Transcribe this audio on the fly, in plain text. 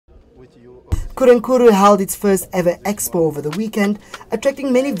Nkurenkuru held its first ever expo over the weekend,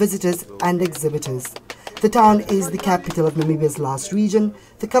 attracting many visitors and exhibitors. The town is the capital of Namibia's last region,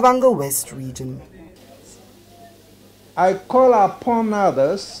 the Kavanga West region. I call upon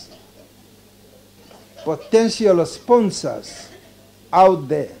others, potential sponsors out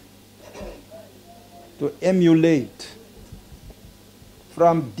there, to emulate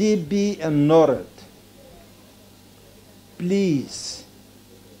from DB and NORAD.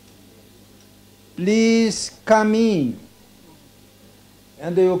 Please come in,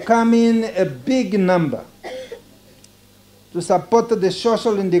 and you come in a big number to support the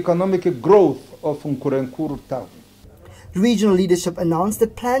social and economic growth of Nkurenkuru town. Regional leadership announced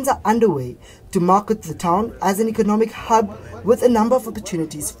that plans are underway to market the town as an economic hub with a number of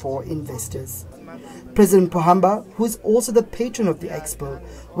opportunities for investors. President Pohamba, who is also the patron of the expo,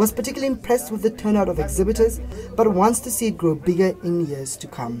 was particularly impressed with the turnout of exhibitors but wants to see it grow bigger in years to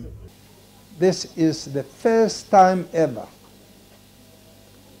come. This is the first time ever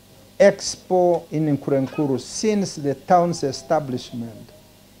expo in Nkurenkuru since the town's establishment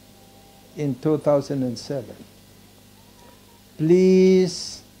in 2007.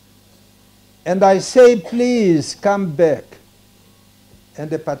 Please, and I say please, come back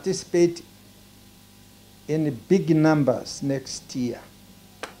and participate in big numbers next year.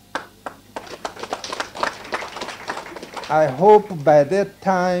 I hope by that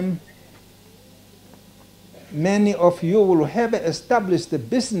time many of you will have established the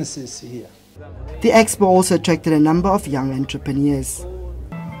businesses here. The expo also attracted a number of young entrepreneurs.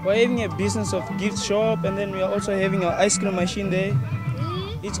 We're having a business of gift shop, and then we are also having an ice cream machine there.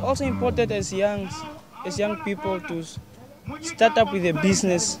 It's also important as young people to start up with a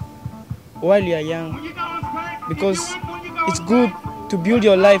business while you are young, because it's good to build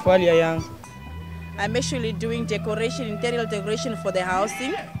your life while you are young. I'm actually doing decoration, interior decoration for the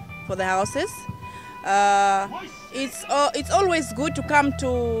housing, for the houses. It's always good to come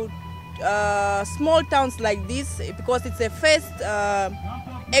to small towns like this, because it's the first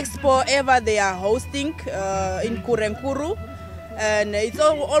expo ever they are hosting in Nkurenkuru, and it's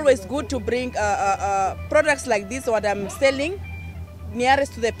always good to bring products like this, what I'm selling,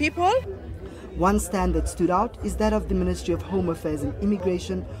 nearest to the people. One stand that stood out is that of the Ministry of Home Affairs and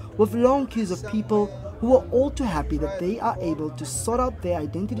Immigration, with long queues of people who are all too happy that they are able to sort out their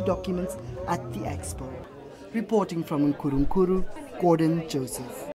identity documents at the expo. Reporting from Nkurenkuru, Gordon Joseph.